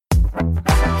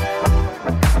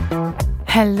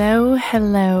Hello,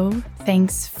 hello.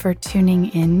 Thanks for tuning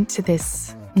in to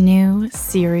this new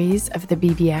series of the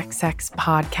BBXX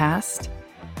podcast.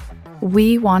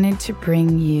 We wanted to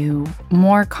bring you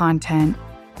more content,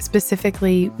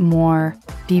 specifically more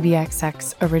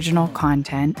BBXX original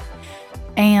content,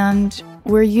 and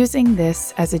we're using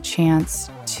this as a chance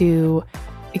to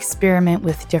experiment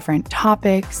with different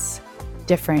topics,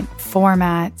 different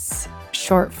formats,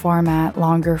 short format,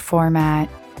 longer format,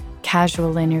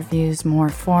 casual interviews, more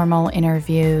formal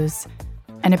interviews,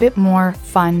 and a bit more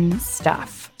fun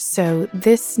stuff. So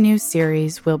this new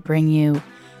series will bring you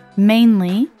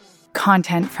mainly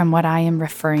content from what I am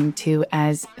referring to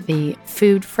as the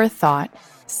Food for Thought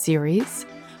series,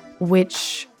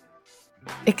 which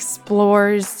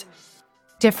explores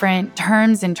different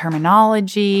terms and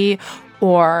terminology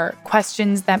or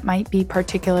questions that might be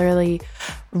particularly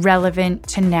relevant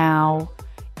to now.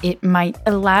 It might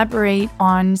elaborate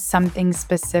on something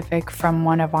specific from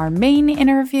one of our main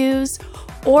interviews,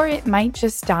 or it might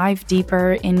just dive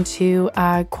deeper into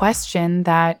a question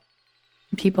that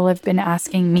people have been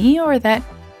asking me or that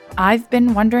I've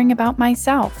been wondering about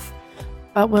myself.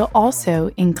 But we'll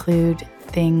also include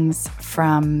things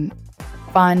from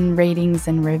fun ratings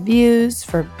and reviews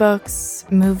for books,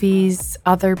 movies,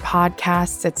 other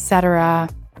podcasts, etc.,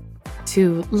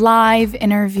 to live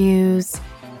interviews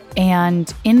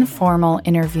and informal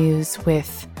interviews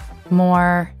with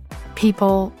more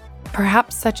people,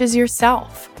 perhaps such as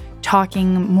yourself,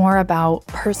 talking more about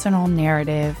personal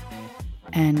narrative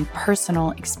and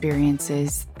personal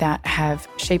experiences that have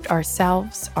shaped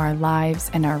ourselves, our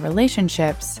lives, and our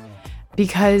relationships.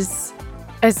 Because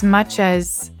as much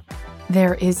as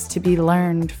there is to be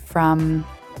learned from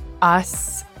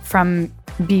us, from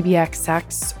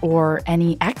BBXX or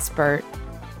any expert,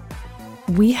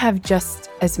 we have just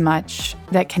as much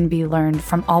that can be learned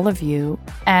from all of you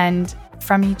and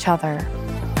from each other.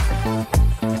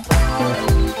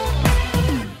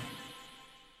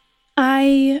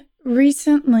 I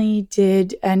recently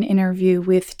did an interview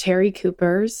with Terry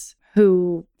Kupers,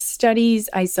 who studies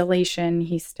isolation.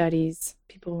 He studies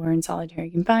people who are in solitary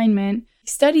confinement. He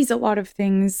studies a lot of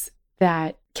things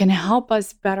that can help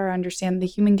us better understand the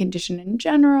human condition in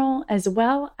general, as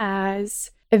well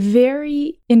as a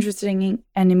very interesting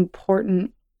and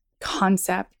important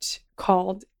concept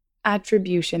called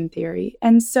attribution theory.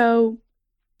 And so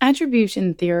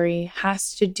attribution theory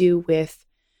has to do with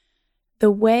the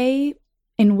way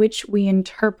in which we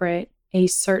interpret a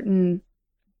certain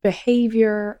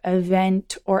behavior,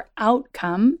 event, or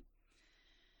outcome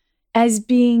as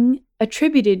being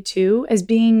attributed to, as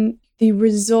being the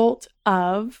result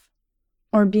of,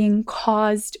 or being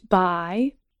caused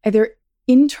by either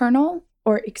internal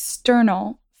or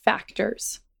external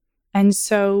factors. And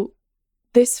so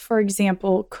this, for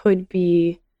example, could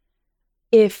be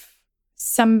if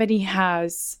somebody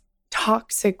has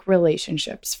toxic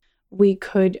relationships, we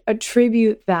could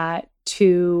attribute that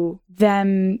to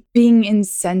them being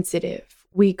insensitive.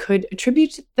 We could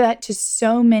attribute that to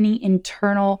so many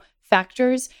internal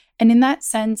factors. And in that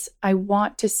sense, I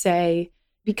want to say,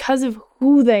 because of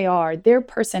who they are, their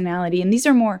personality, and these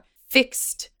are more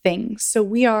fixed things. So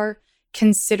we are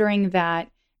considering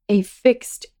that a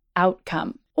fixed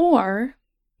outcome. Or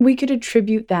we could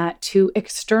attribute that to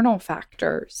external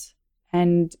factors.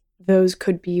 And those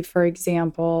could be, for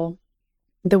example,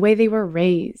 the way they were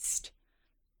raised,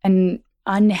 an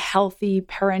unhealthy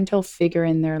parental figure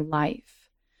in their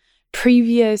life,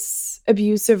 previous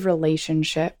abusive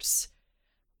relationships,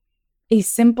 a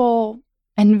simple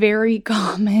and very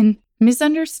common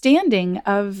misunderstanding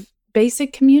of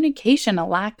basic communication, a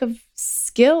lack of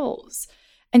skills.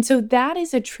 And so that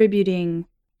is attributing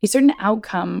a certain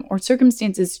outcome or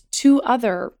circumstances to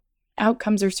other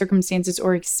outcomes or circumstances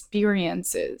or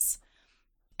experiences.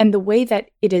 And the way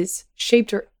that it has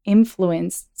shaped or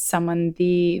influenced someone,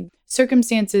 the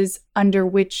circumstances under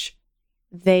which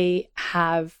they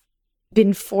have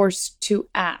been forced to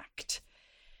act.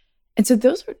 And so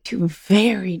those are two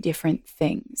very different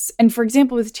things. And for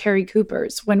example, with Terry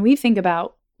Kupers, when we think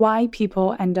about why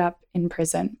people end up in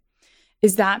prison,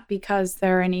 is that because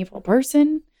they're an evil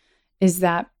person? Is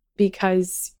that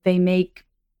because they make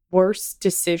worse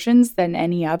decisions than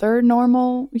any other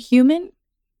normal human?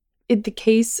 In the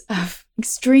case of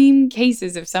extreme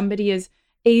cases, if somebody is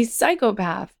a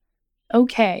psychopath,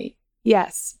 okay,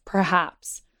 yes,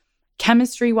 perhaps.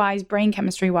 Chemistry-wise, brain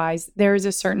chemistry-wise, there is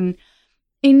a certain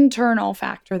internal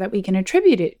factor that we can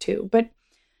attribute it to. But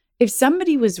if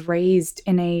somebody was raised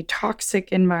in a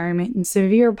toxic environment, in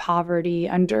severe poverty,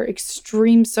 under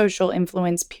extreme social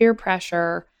influence, peer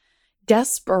pressure,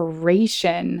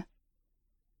 desperation,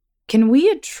 can we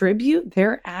attribute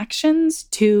their actions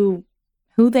to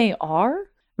who they are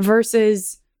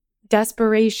versus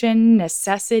desperation,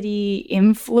 necessity,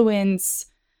 influence,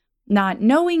 not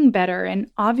knowing better? And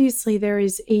obviously there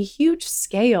is a huge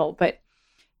scale, but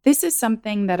this is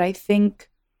something that I think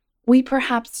we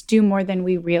perhaps do more than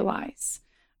we realize.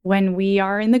 When we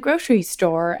are in the grocery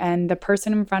store and the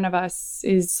person in front of us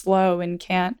is slow and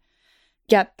can't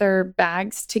get their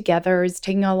bags together, is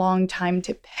taking a long time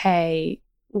to pay,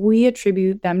 we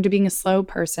attribute them to being a slow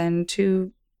person,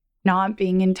 to not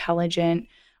being intelligent.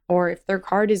 Or if their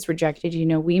card is rejected,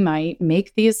 we might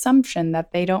make the assumption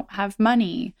that they don't have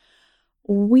money.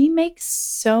 We make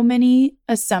so many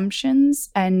assumptions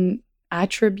and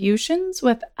attributions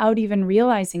without even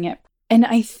realizing it. And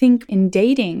I think in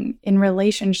dating, in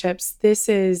relationships, this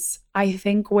is, I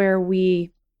think, where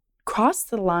we cross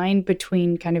the line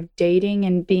between kind of dating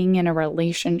and being in a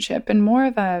relationship in more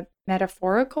of a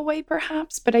metaphorical way,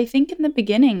 perhaps. But I think in the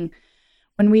beginning,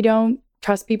 when we don't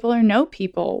trust people or know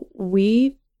people,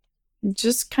 we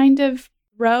just kind of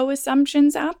throw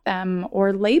assumptions at them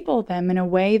or label them in a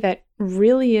way that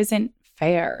really isn't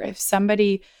fair. If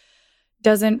somebody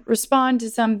doesn't respond to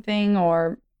something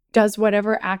or does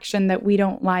whatever action that we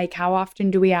don't like, how often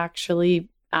do we actually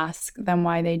ask them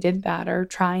why they did that or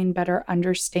try and better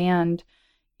understand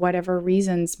whatever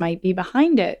reasons might be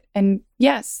behind it? And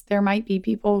yes, there might be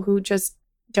people who just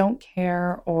don't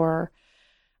care or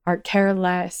are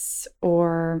careless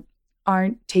or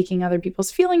aren't taking other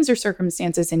people's feelings or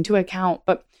circumstances into account,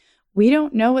 but we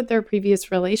don't know what their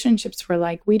previous relationships were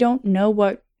like. We don't know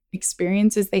what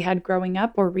experiences they had growing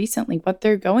up or recently, what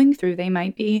they're going through. They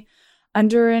might be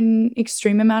under an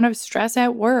extreme amount of stress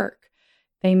at work.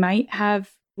 They might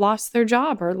have lost their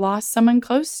job or lost someone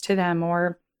close to them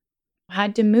or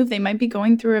had to move. They might be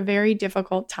going through a very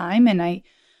difficult time. And I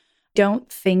don't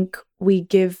think we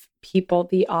give people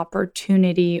the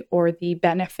opportunity or the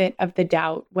benefit of the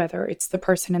doubt, whether it's the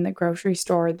person in the grocery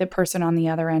store, the person on the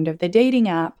other end of the dating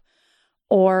app,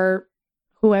 or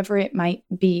whoever it might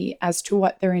be, as to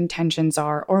what their intentions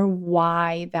are or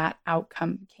why that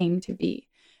outcome came to be.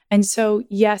 And so,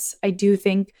 yes, I do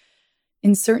think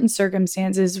in certain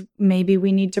circumstances, maybe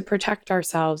we need to protect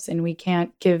ourselves and we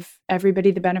can't give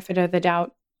everybody the benefit of the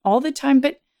doubt all the time.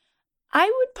 But I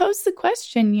would pose the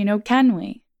question, can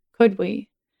we? Could we?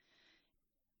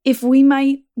 If we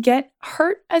might get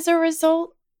hurt as a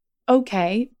result,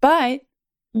 okay, but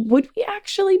would we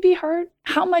actually be hurt?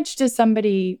 How much does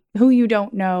somebody who you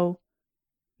don't know,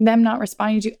 them not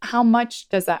responding to, how much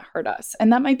does that hurt us?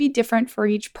 And that might be different for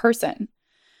each person.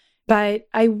 But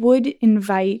I would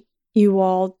invite you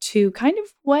all to kind of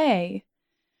weigh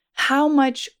how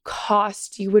much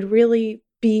cost you would really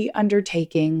be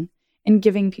undertaking in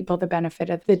giving people the benefit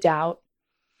of the doubt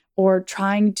or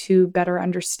trying to better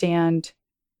understand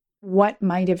what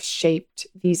might have shaped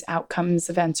these outcomes,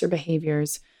 events, or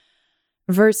behaviors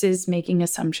versus making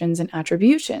assumptions and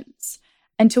attributions.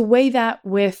 And to weigh that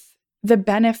with the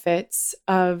benefits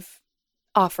of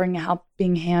offering a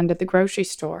helping hand at the grocery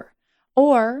store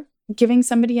or giving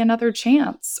somebody another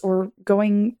chance or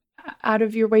going out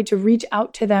of your way to reach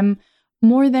out to them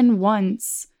more than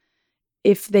once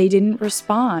if they didn't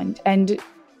respond, and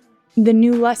the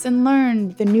new lesson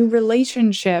learned, the new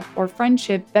relationship or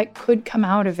friendship that could come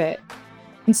out of it.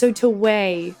 And so to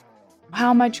weigh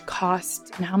how much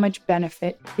cost and how much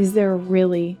benefit is there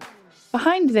really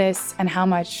behind this, and how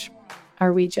much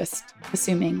are we just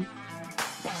assuming?